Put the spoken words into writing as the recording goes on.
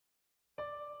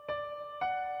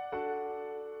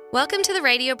Welcome to the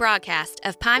radio broadcast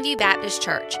of Pineview Baptist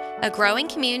Church, a growing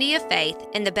community of faith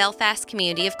in the Belfast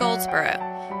community of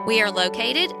Goldsboro. We are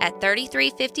located at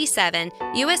 3357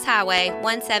 U.S. Highway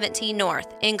 117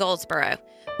 North in Goldsboro.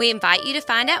 We invite you to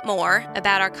find out more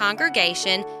about our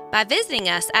congregation by visiting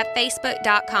us at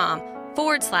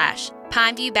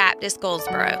facebook.com/Pineview Baptist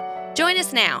Goldsboro. Join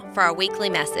us now for our weekly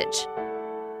message.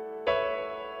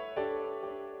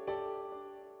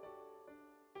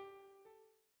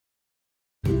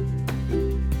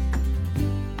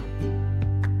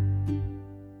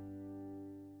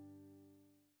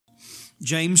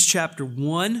 James chapter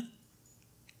 1,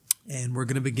 and we're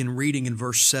going to begin reading in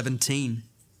verse 17.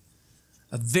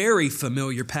 A very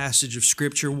familiar passage of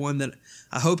Scripture, one that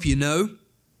I hope you know,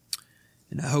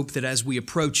 and I hope that as we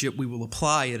approach it, we will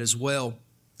apply it as well.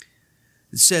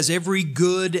 It says, "Every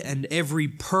good and every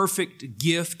perfect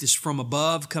gift is from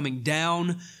above, coming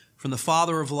down from the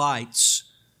Father of lights,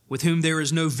 with whom there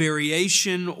is no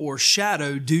variation or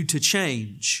shadow due to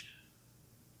change."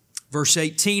 Verse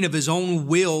 18, "Of His own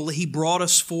will He brought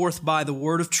us forth by the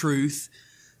word of truth,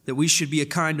 that we should be a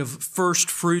kind of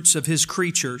first fruits of His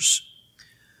creatures."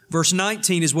 Verse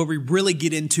 19 is where we really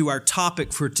get into our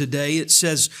topic for today. It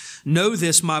says, "Know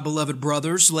this, my beloved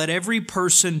brothers, let every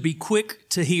person be quick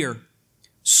to hear,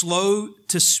 slow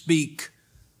to speak,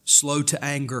 slow to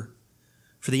anger.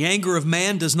 For the anger of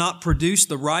man does not produce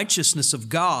the righteousness of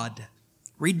God."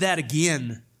 Read that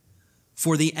again.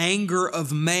 "For the anger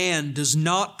of man does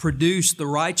not produce the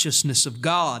righteousness of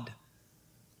God.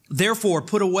 Therefore,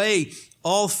 put away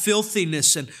all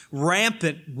filthiness and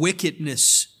rampant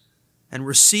wickedness, and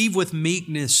receive with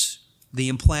meekness the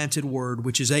implanted word,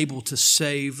 which is able to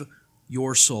save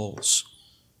your souls.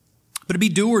 But be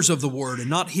doers of the word, and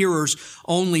not hearers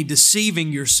only,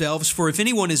 deceiving yourselves. For if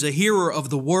anyone is a hearer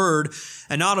of the word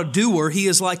and not a doer, he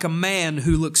is like a man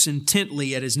who looks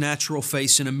intently at his natural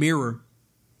face in a mirror.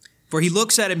 For he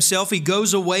looks at himself, he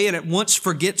goes away, and at once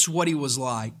forgets what he was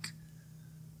like.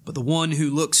 But the one who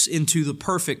looks into the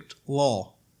perfect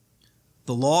law,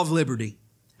 the law of liberty,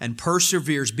 and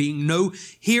perseveres, being no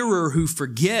hearer who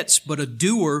forgets, but a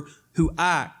doer who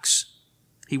acts,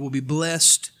 he will be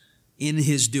blessed in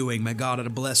his doing." May God add a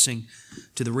blessing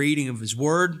to the reading of His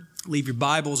Word. Leave your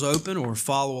Bibles open or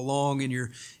follow along in your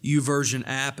YouVersion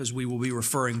app as we will be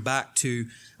referring back to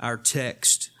our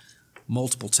text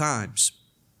multiple times.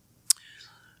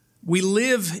 We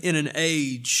live in an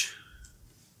age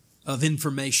of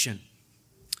information.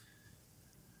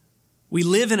 We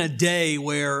live in a day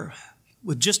where,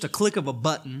 with just a click of a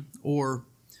button or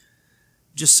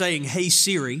just saying, "Hey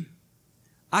Siri,"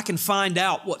 I can find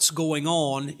out what's going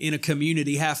on in a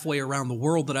community halfway around the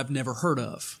world that I've never heard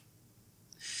of.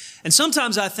 And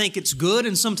sometimes I think it's good,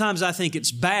 and sometimes I think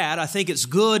it's bad. I think it's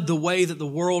good the way that the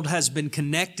world has been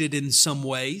connected in some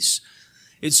ways.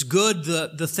 It's good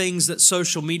the things that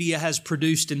social media has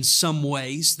produced in some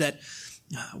ways, that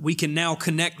we can now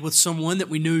connect with someone that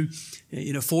we knew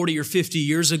 40 or 50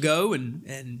 years ago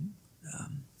and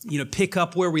pick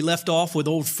up where we left off with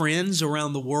old friends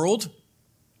around the world.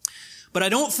 But I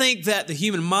don't think that the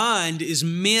human mind is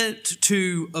meant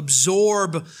to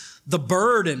absorb the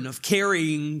burden of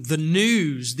carrying the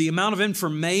news, the amount of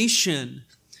information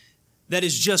that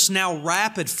is just now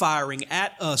rapid firing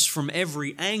at us from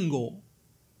every angle.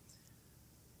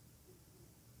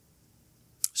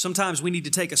 Sometimes we need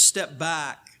to take a step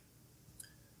back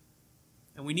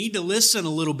and we need to listen a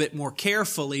little bit more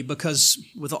carefully, because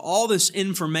with all this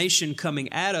information coming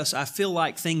at us, I feel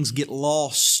like things get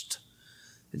lost.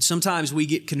 And sometimes we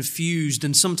get confused,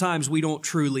 and sometimes we don't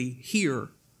truly hear.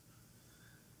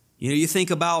 You think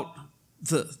about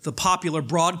the popular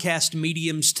broadcast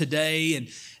mediums today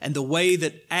and the way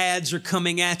that ads are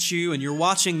coming at you, and you're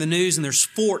watching the news and there's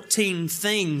 14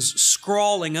 things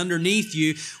scrawling underneath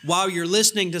you while you're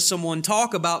listening to someone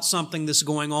talk about something that's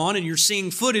going on, and you're seeing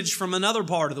footage from another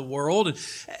part of the world, and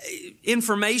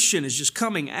information is just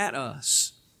coming at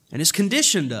us. And it's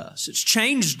conditioned us. It's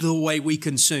changed the way we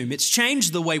consume. It's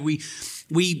changed the way we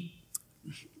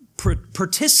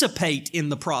participate in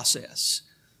the process.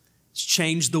 It's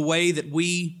changed the way that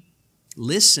we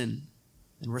listen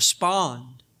and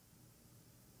respond.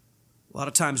 A lot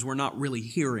of times we're not really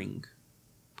hearing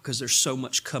because there's so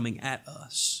much coming at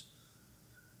us.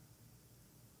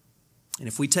 And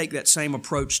if we take that same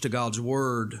approach to God's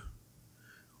Word,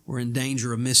 we're in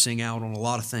danger of missing out on a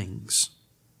lot of things.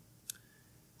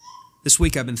 This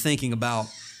week I've been thinking about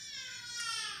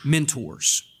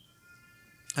mentors.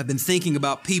 I've been thinking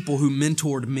about people who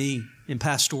mentored me in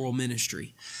pastoral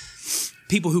ministry.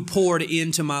 People who poured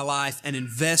into my life and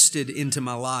invested into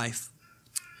my life.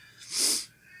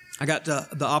 I got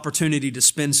the opportunity to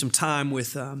spend some time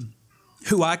with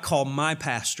who I call my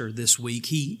pastor this week.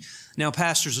 He now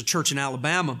pastors a church in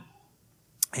Alabama,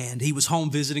 and he was home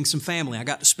visiting some family. I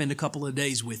got to spend a couple of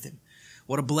days with him.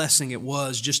 What a blessing it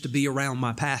was just to be around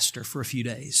my pastor for a few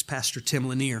days, Pastor Tim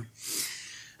Lanier.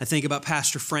 I think about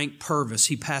Pastor Frank Purvis.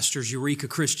 He pastors Eureka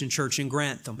Christian Church in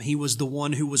Grantham. He was the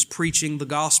one who was preaching the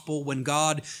gospel when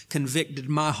God convicted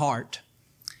my heart.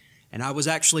 And I was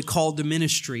actually called to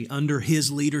ministry under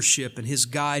his leadership and his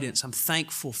guidance. I'm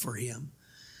thankful for him.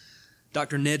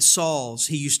 Dr. Ned Sauls,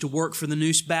 he used to work for the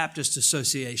Noose Baptist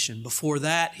Association. Before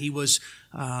that, he was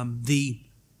the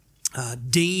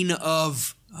dean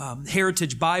of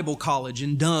Heritage Bible College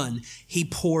in Dunn. He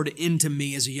poured into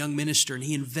me as a young minister, and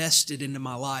he invested into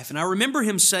my life. And I remember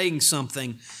him saying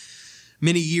something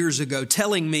many years ago,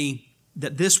 telling me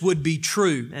that this would be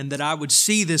true and that I would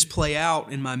see this play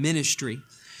out in my ministry.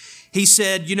 He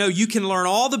said, you know, you can learn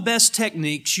all the best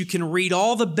techniques, you can read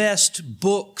all the best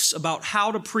books about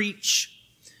how to preach,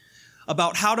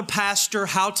 about how to pastor,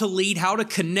 how to lead, how to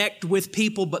connect with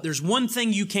people, but there's one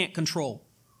thing you can't control.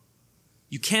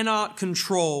 You cannot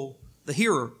control the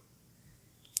hearer.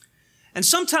 And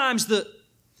sometimes the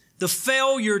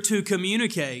failure to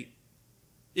communicate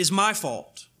is my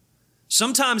fault.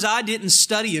 Sometimes I didn't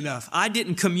study enough. I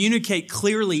didn't communicate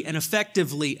clearly and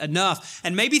effectively enough.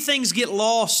 And maybe things get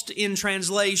lost in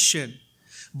translation.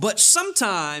 But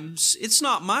sometimes it's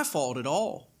not my fault at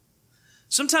all.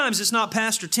 Sometimes it's not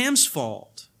Pastor Tim's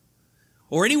fault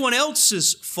or anyone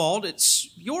else's fault.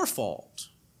 It's your fault.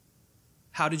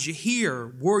 How did you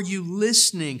hear? Were you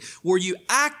listening? Were you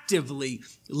actively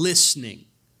listening?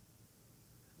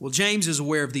 Well, James is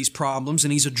aware of these problems,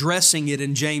 and he's addressing it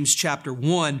in James chapter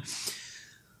 1.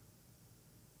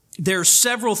 There are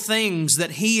several things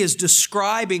that he is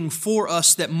describing for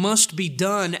us that must be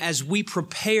done as we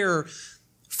prepare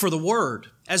for the Word,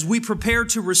 as we prepare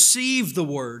to receive the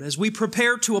Word, as we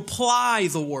prepare to apply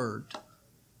the Word.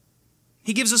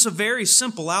 He gives us a very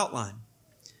simple outline.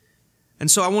 And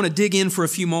so I want to dig in for a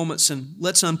few moments and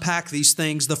let's unpack these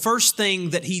things. The first thing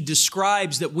that he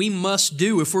describes that we must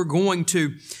do if we're going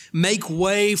to make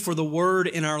way for the Word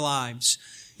in our lives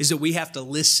is that we have to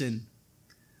listen.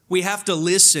 We have to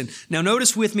listen. Now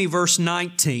notice with me verse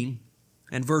 19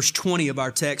 and verse 20 of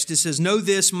our text. It says, "Know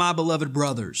this, my beloved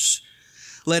brothers,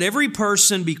 let every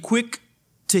person be quick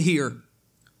to hear,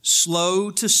 slow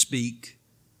to speak,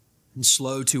 and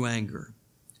slow to anger.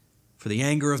 For the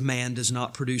anger of man does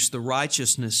not produce the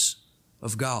righteousness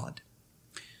of God."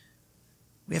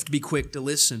 We have to be quick to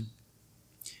listen.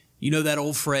 You know that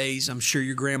old phrase, I'm sure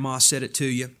your grandma said it to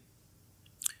you.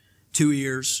 2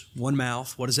 ears, 1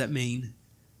 mouth. What does that mean?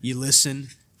 You listen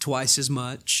twice as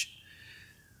much.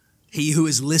 He who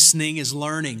is listening is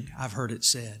learning, I've heard it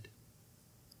said.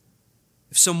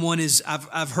 If someone is,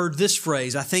 I've heard this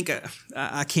phrase, I think,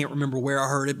 I can't remember where I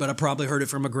heard it, but I probably heard it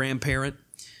from a grandparent.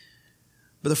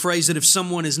 But the phrase that if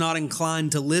someone is not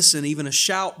inclined to listen, even a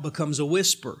shout becomes a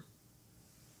whisper.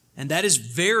 And that is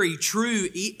very true,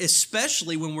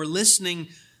 especially when we're listening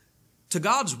to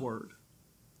God's Word.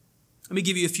 Let me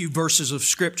give you a few verses of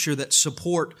Scripture that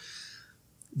support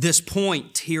this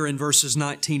point here in verses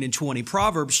 19 and 20.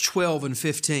 Proverbs 12 and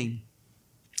 15.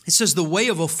 It says, "The way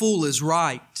of a fool is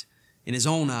right in his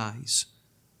own eyes,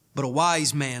 but a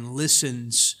wise man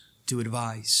listens to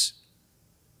advice."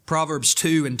 Proverbs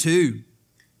 2 and 2.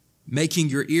 "Making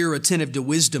your ear attentive to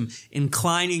wisdom,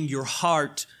 inclining your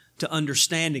heart to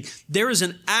understanding." There is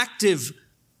an active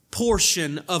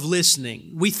portion of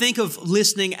listening. We think of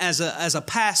listening as a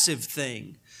passive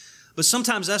thing. But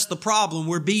sometimes that's the problem.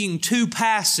 We're being too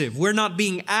passive. We're not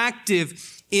being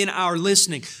active in our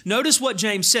listening. Notice what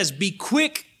James says, be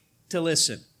quick to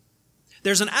listen.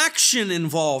 There's an action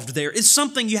involved there. It's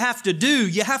something you have to do.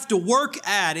 You have to work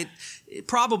at it. It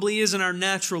probably isn't our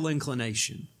natural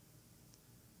inclination.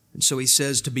 And so he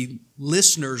says to be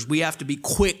listeners, we have to be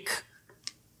quick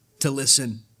to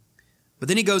listen. But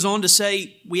then he goes on to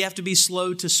say we have to be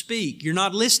slow to speak. You're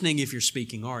not listening if you're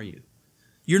speaking, are you?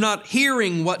 You're not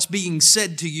hearing what's being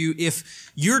said to you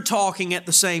if you're talking at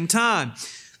the same time.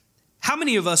 How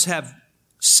many of us have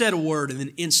said a word and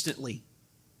then instantly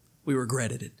we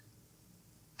regretted it?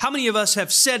 How many of us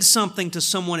have said something to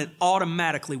someone and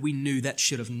automatically we knew that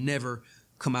should have never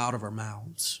come out of our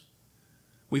mouths?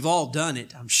 We've all done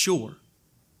it, I'm sure.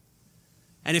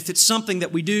 And if it's something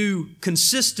that we do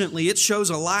consistently, it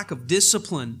shows a lack of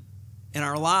discipline in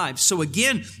our lives. So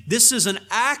again, this is an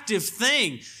active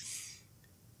thing.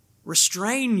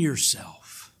 Restrain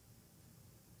yourself.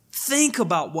 Think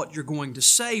about what you're going to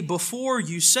say before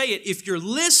you say it. If you're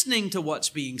listening to what's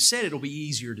being said, it'll be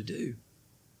easier to do.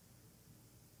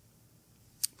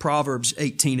 Proverbs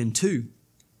 18 and 2.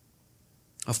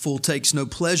 A fool takes no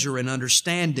pleasure in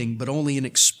understanding, but only in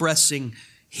expressing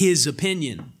his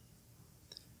opinion.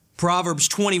 Proverbs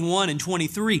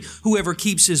 21:23, whoever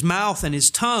keeps his mouth and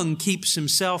his tongue keeps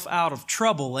himself out of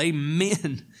trouble.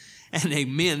 Amen and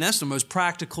amen. That's the most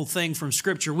practical thing from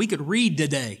Scripture we could read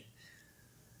today.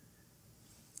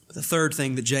 But the third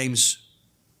thing that James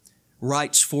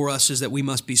writes for us is that we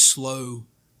must be slow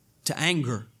to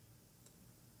anger.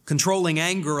 Controlling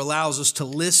anger allows us to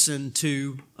listen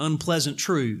to unpleasant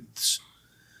truths.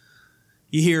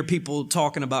 You hear people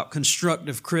talking about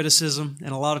constructive criticism,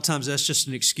 and a lot of times that's just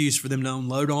an excuse for them to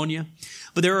unload on you.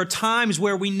 But there are times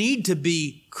where we need to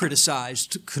be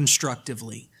criticized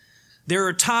constructively. There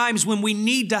are times when we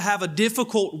need to have a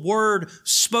difficult word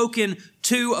spoken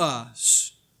to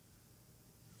us.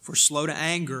 If we're slow to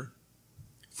anger,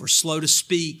 if we're slow to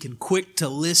speak and quick to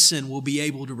listen, we'll be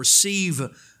able to receive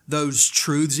those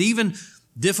truths, even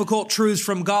difficult truths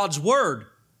from God's Word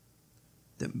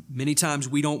that many times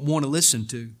we don't want to listen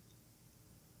to.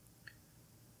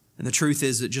 And the truth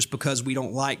is that just because we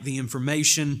don't like the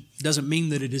information doesn't mean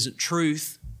that it isn't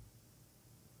truth.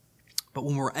 But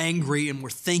when we're angry and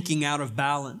we're thinking out of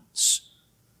balance,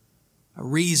 our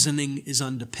reasoning is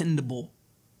undependable.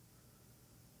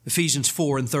 Ephesians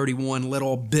 4:31, let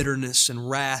all bitterness and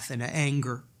wrath and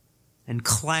anger and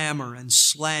clamor and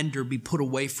slander be put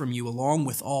away from you, along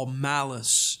with all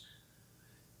malice.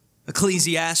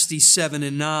 Ecclesiastes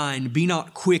 7:9, be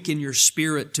not quick in your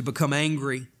spirit to become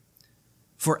angry,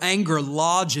 for anger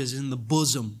lodges in the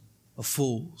bosom of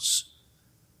fools.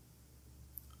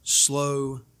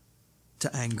 Slow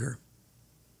to anger,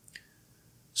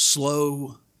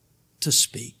 slow to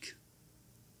speak,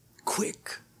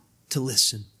 quick to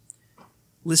listen.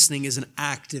 Listening is an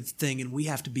active thing, and we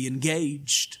have to be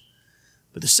engaged.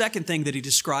 But the second thing that he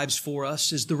describes for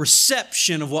us is the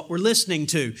reception of what we're listening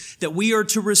to, that we are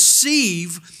to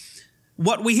receive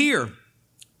what we hear.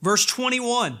 Verse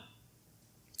 21,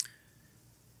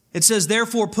 it says,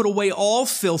 therefore put away all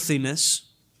filthiness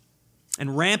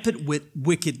and rampant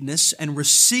wickedness, and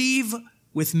receive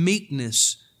with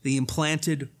meekness the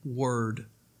implanted word,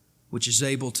 which is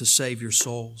able to save your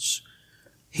souls.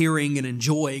 Hearing and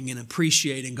enjoying and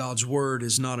appreciating God's word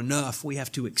is not enough. We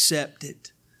have to accept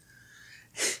it.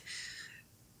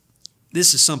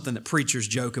 This is something that preachers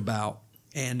joke about,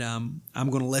 and I'm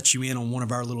going to let you in on one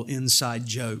of our little inside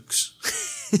jokes.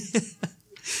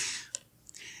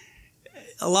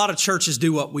 A lot of churches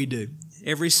do what we do.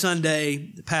 Every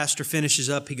Sunday, the pastor finishes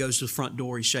up, he goes to the front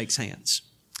door, he shakes hands.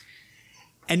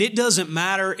 And it doesn't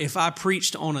matter if I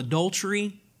preached on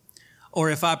adultery or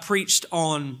if I preached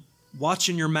on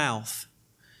watching your mouth.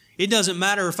 It doesn't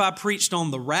matter if I preached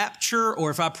on the rapture or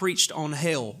if I preached on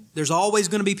hell. There's always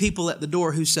going to be people at the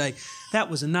door who say, that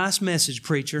was a nice message,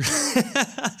 preacher.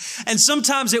 And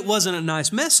sometimes it wasn't a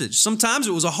nice message. Sometimes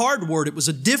it was a hard word. It was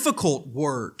a difficult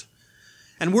word.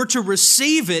 And we're to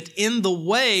receive it in the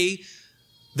way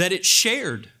that it's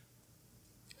shared.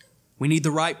 We need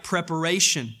the right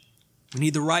preparation. We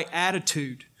need the right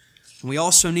attitude. And we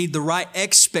also need the right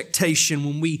expectation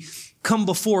when we come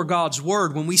before God's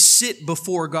Word, when we sit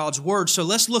before God's Word. So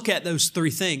let's look at those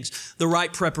three things. The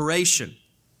right preparation.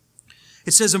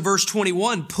 It says in verse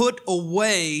 21, put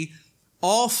away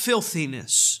all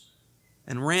filthiness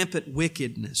and rampant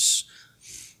wickedness.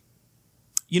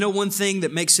 You know, one thing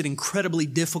that makes it incredibly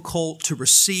difficult to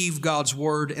receive God's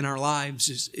Word in our lives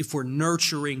is if we're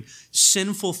nurturing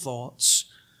sinful thoughts,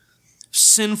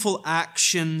 sinful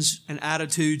actions and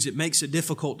attitudes. It makes it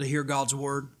difficult to hear God's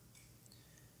Word.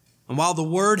 And while the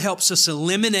Word helps us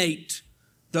eliminate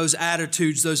those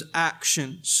attitudes, those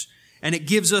actions, and it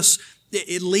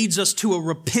leads us to a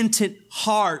repentant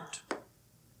heart,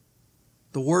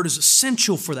 the Word is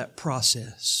essential for that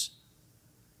process.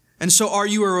 And so are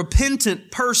you a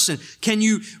repentant person? Can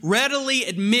you readily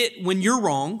admit when you're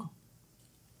wrong?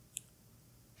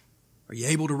 Are you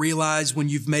able to realize when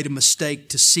you've made a mistake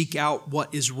to seek out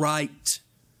what is right?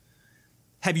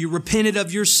 Have you repented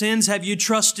of your sins? Have you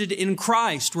trusted in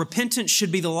Christ? Repentance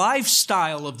should be the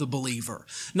lifestyle of the believer,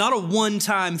 not a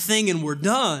one-time thing and we're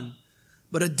done,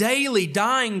 but a daily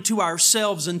dying to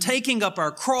ourselves and taking up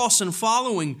our cross and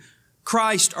following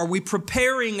Christ. Are we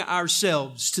preparing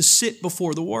ourselves to sit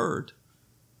before the Word?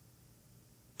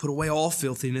 Put away all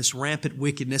filthiness, rampant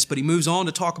wickedness. But he moves on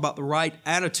to talk about the right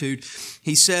attitude.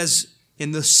 He says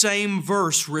in the same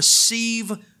verse,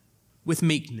 receive with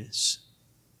meekness.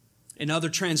 In other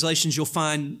translations, you'll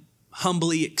find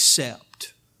humbly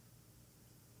accept.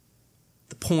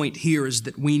 The point here is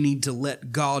that we need to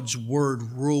let God's Word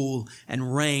rule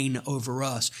and reign over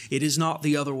us. It is not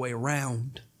the other way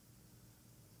around.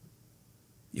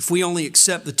 If we only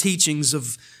accept the teachings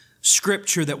of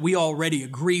Scripture that we already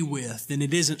agree with, then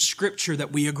it isn't Scripture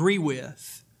that we agree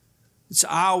with. It's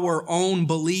our own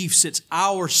beliefs. It's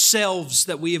ourselves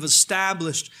that we have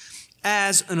established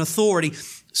as an authority.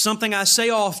 Something I say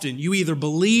often, you either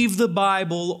believe the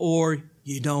Bible or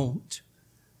you don't.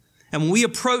 And when we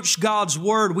approach God's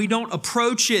Word, we don't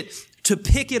approach it to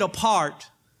pick it apart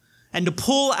and to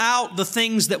pull out the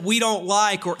things that we don't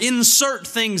like or insert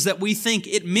things that we think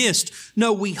it missed.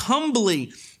 No, we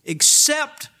humbly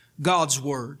accept God's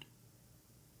Word.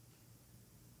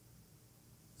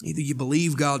 Either you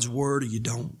believe God's Word or you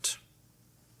don't.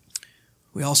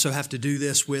 We also have to do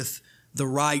this with the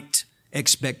right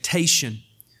expectation.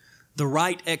 The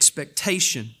right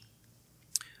expectation.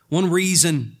 One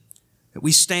reason that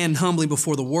we stand humbly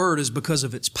before the Word is because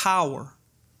of its power.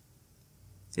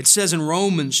 It says in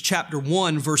Romans chapter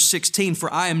 1, verse 16,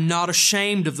 "For I am not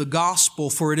ashamed of the gospel,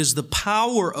 for it is the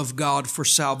power of God for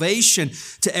salvation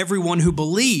to everyone who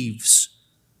believes,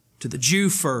 to the Jew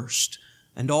first,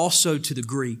 and also to the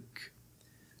Greek."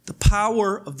 The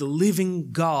power of the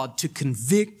living God to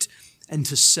convict and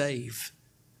to save,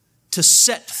 to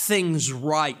set things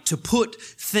right, to put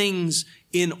things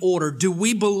in order. Do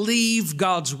we believe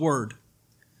God's Word?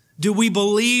 Do we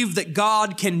believe that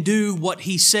God can do what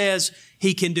He says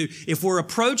He can do? If we're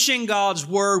approaching God's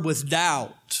Word with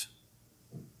doubt,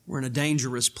 we're in a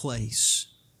dangerous place.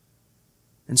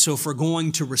 And so if we're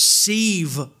going to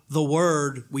receive the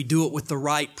Word, we do it with the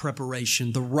right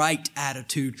preparation, the right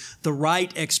attitude, the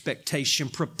right expectation,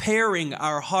 preparing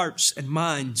our hearts and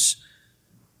minds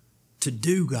to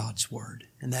do God's Word.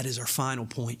 And that is our final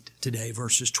point today,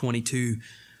 verses 22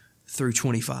 through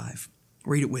 25.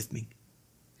 Read it with me.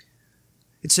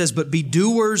 It says, "But be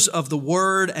doers of the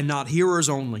word and not hearers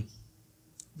only,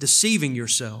 deceiving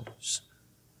yourselves.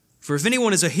 For if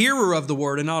anyone is a hearer of the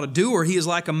word and not a doer, he is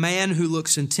like a man who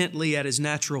looks intently at his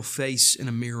natural face in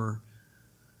a mirror.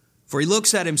 For he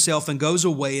looks at himself and goes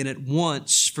away and at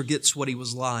once forgets what he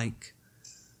was like.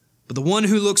 But the one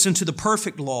who looks into the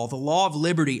perfect law, the law of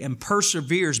liberty, and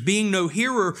perseveres, being no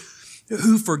hearer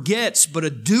who forgets, but a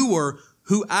doer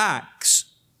who acts,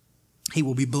 he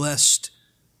will be blessed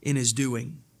in his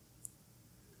doing."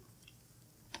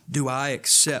 Do I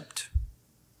accept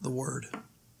the Word?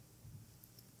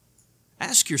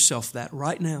 Ask yourself that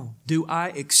right now. Do I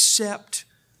accept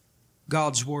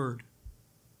God's Word?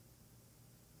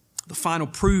 The final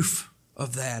proof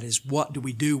of that is, what do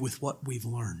we do with what we've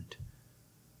learned?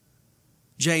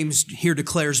 James here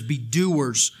declares, be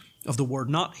doers of the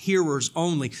Word, not hearers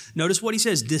only. Notice what he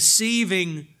says,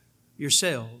 deceiving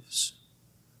yourselves.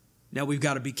 Now we've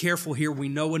got to be careful here. We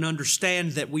know and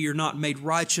understand that we are not made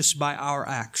righteous by our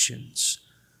actions.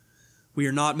 We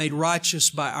are not made righteous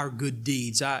by our good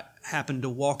deeds. I happened to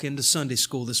walk into Sunday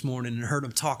school this morning and heard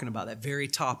them talking about that very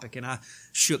topic, and I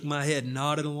shook my head and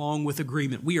nodded along with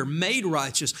agreement. We are made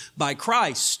righteous by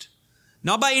Christ,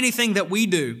 not by anything that we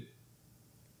do.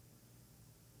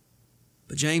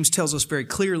 But James tells us very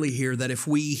clearly here that if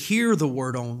we hear the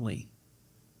Word only,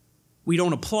 we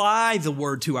don't apply the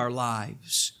Word to our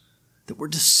lives, that we're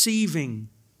deceiving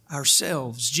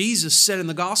ourselves. Jesus said in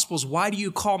the Gospels, "Why do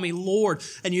you call me Lord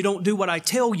and you don't do what I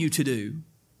tell you to do?"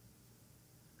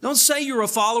 Don't say you're a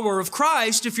follower of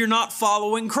Christ if you're not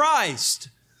following Christ.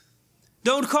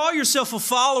 Don't call yourself a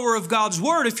follower of God's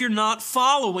Word if you're not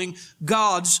following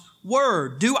God's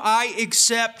Word. Do I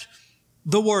accept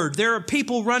the Word? There are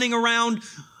people running around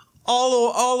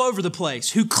all over the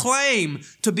place who claim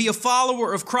to be a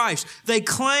follower of Christ. They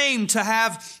claim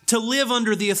to live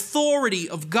under the authority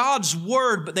of God's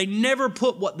Word, but they never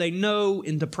put what they know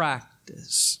into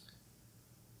practice.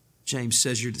 James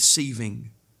says you're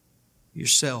deceiving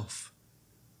yourself.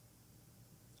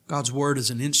 God's Word is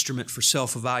an instrument for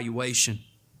self-evaluation.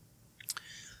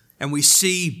 And we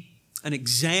see an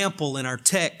example in our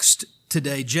text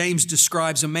today. James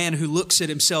describes a man who looks at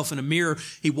himself in a mirror.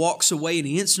 He walks away and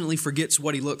he instantly forgets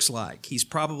what he looks like. He's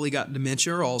probably got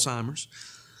dementia or Alzheimer's.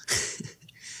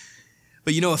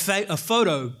 But you know, a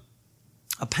photo,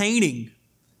 a painting,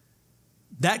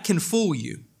 that can fool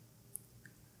you.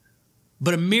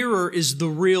 But a mirror is the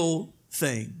real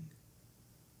thing.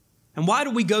 And why do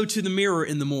we go to the mirror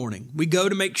in the morning? We go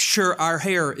to make sure our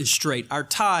hair is straight, our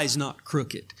tie's not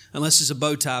crooked, unless it's a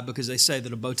bow tie, because they say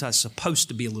that a bow tie is supposed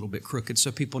to be a little bit crooked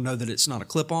so people know that it's not a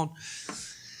clip-on.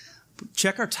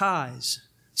 Check our ties.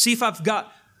 See if I've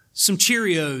got some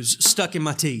Cheerios stuck in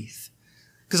my teeth,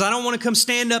 because I don't want to come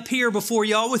stand up here before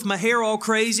y'all with my hair all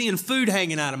crazy and food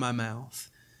hanging out of my mouth.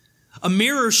 A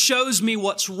mirror shows me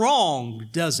what's wrong,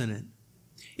 doesn't it?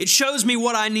 It shows me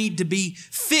what I need to be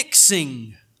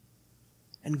fixing.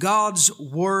 And God's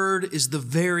Word is the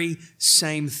very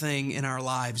same thing in our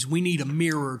lives. We need a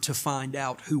mirror to find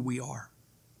out who we are,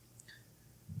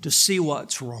 to see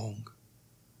what's wrong,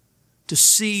 to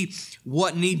see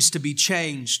what needs to be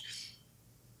changed.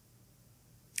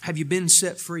 Have you been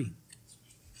set free?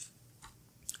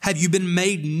 Have you been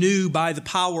made new by the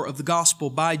power of the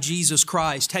gospel, by Jesus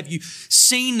Christ? Have you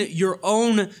seen your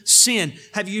own sin?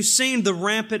 Have you seen the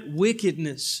rampant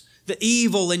wickedness, the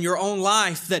evil in your own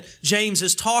life that James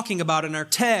is talking about in our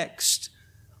text?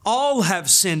 All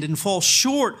have sinned and fall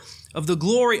short of the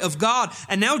glory of God.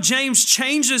 And now James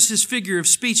changes his figure of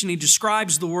speech and he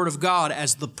describes the Word of God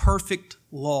as the perfect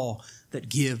law that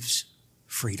gives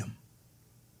freedom.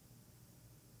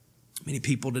 Many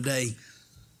people today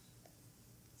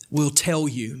will tell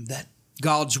you that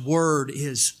God's Word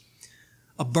is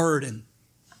a burden,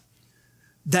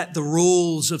 that the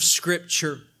rules of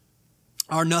Scripture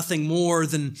are nothing more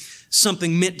than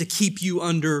something meant to keep you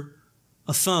under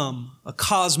a thumb, a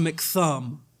cosmic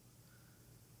thumb.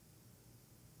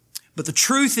 But the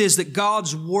truth is that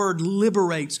God's Word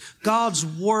liberates. God's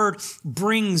Word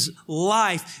brings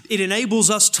life. It enables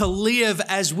us to live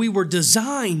as we were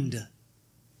designed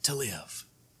to live.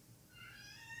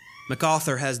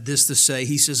 MacArthur has this to say.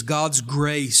 He says, God's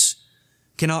grace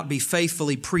cannot be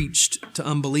faithfully preached to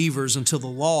unbelievers until the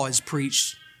law is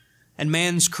preached and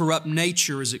man's corrupt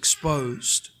nature is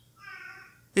exposed.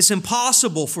 It's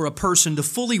impossible for a person to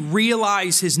fully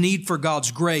realize his need for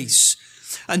God's grace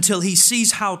until he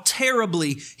sees how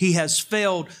terribly he has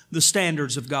failed the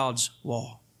standards of God's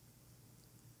law.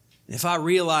 And if I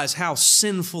realize how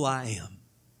sinful I am,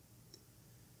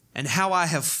 and how I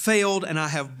have failed and I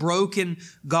have broken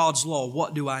God's law,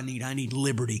 what do I need? I need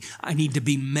liberty. I need to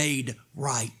be made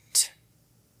right.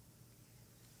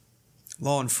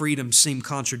 Law and freedom seem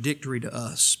contradictory to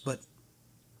us, but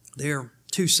they're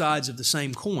two sides of the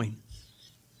same coin.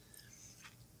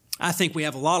 I think we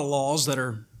have a lot of laws that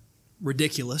are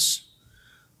ridiculous,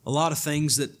 a lot of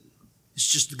things that it's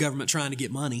just the government trying to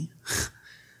get money.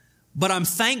 But I'm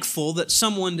thankful that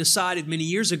someone decided many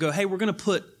years ago, hey, we're going to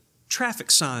put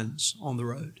traffic signs on the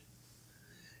road.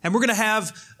 And we're going to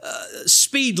have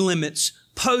speed limits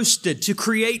posted to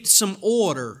create some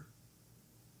order,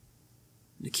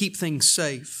 to keep things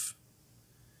safe.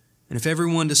 And if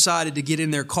everyone decided to get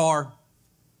in their car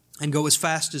and go as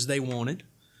fast as they wanted,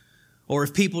 or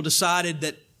if people decided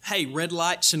that, hey, red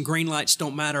lights and green lights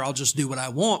don't matter, I'll just do what I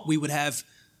want, we would have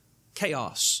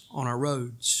chaos on our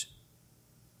roads.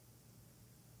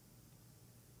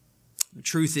 The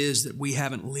truth is that we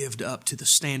haven't lived up to the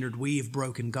standard. We have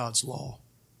broken God's law.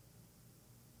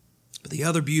 But the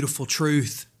other beautiful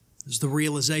truth is the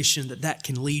realization that that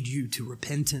can lead you to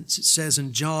repentance. It says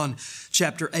in John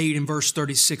chapter 8 and verse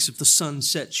 36, if the Son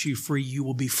sets you free, you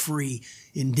will be free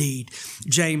indeed.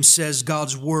 James says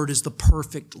God's Word is the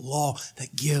perfect law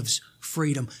that gives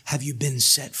freedom. Have you been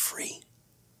set free?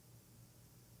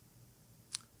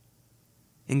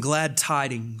 In Glad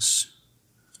Tidings,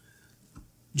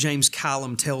 James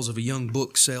Callum tells of a young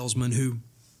book salesman who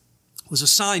was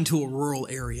assigned to a rural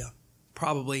area,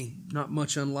 probably not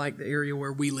much unlike the area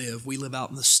where we live. We live out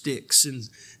in the sticks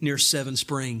near Seven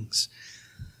Springs.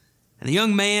 And the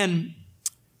young man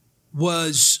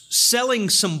was selling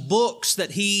some books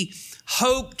that he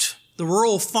hoped the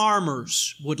rural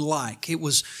farmers would like. It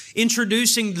was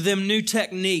introducing to them new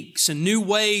techniques and new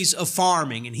ways of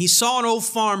farming. And he saw an old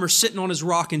farmer sitting on his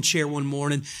rocking chair one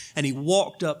morning, and he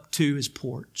walked up to his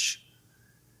porch.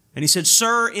 And he said,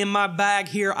 "Sir, in my bag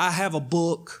here, I have a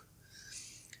book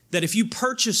that if you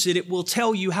purchase it, it will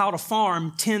tell you how to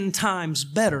farm 10 times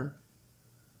better."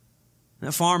 And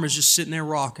that farmer's just sitting there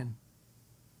rocking.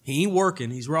 He ain't working,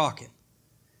 he's rocking.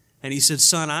 And he said,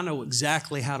 "Son, I know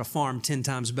exactly how to farm 10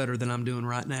 times better than I'm doing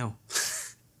right now."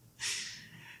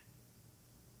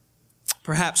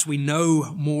 Perhaps we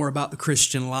know more about the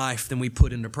Christian life than we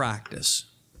put into practice.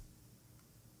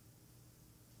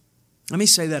 Let me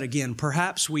say that again.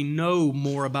 Perhaps we know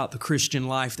more about the Christian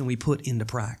life than we put into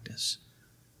practice.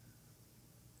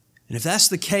 And if that's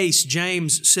the case,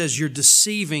 James says you're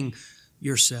deceiving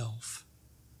yourself.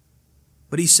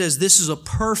 But he says this is a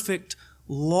perfect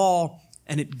law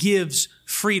and it gives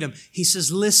freedom. He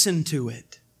says, listen to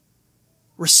it,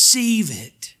 receive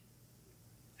it,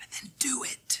 and then do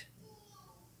it.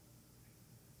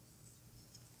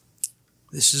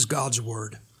 This is God's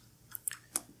Word.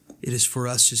 It is for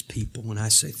us, His people, and I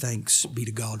say thanks be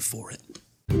to God for it.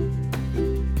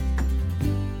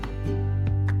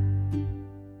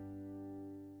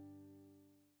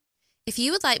 If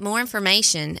you would like more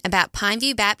information about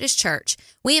Pineview Baptist Church,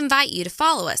 we invite you to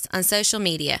follow us on social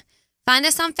media. Find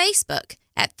us on Facebook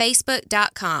at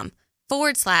facebook.com/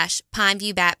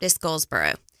 Facebook.com/Pineview Baptist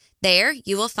Goldsboro. There,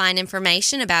 you will find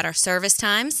information about our service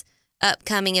times,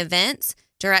 upcoming events,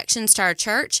 directions to our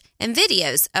church, and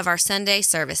videos of our Sunday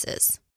services.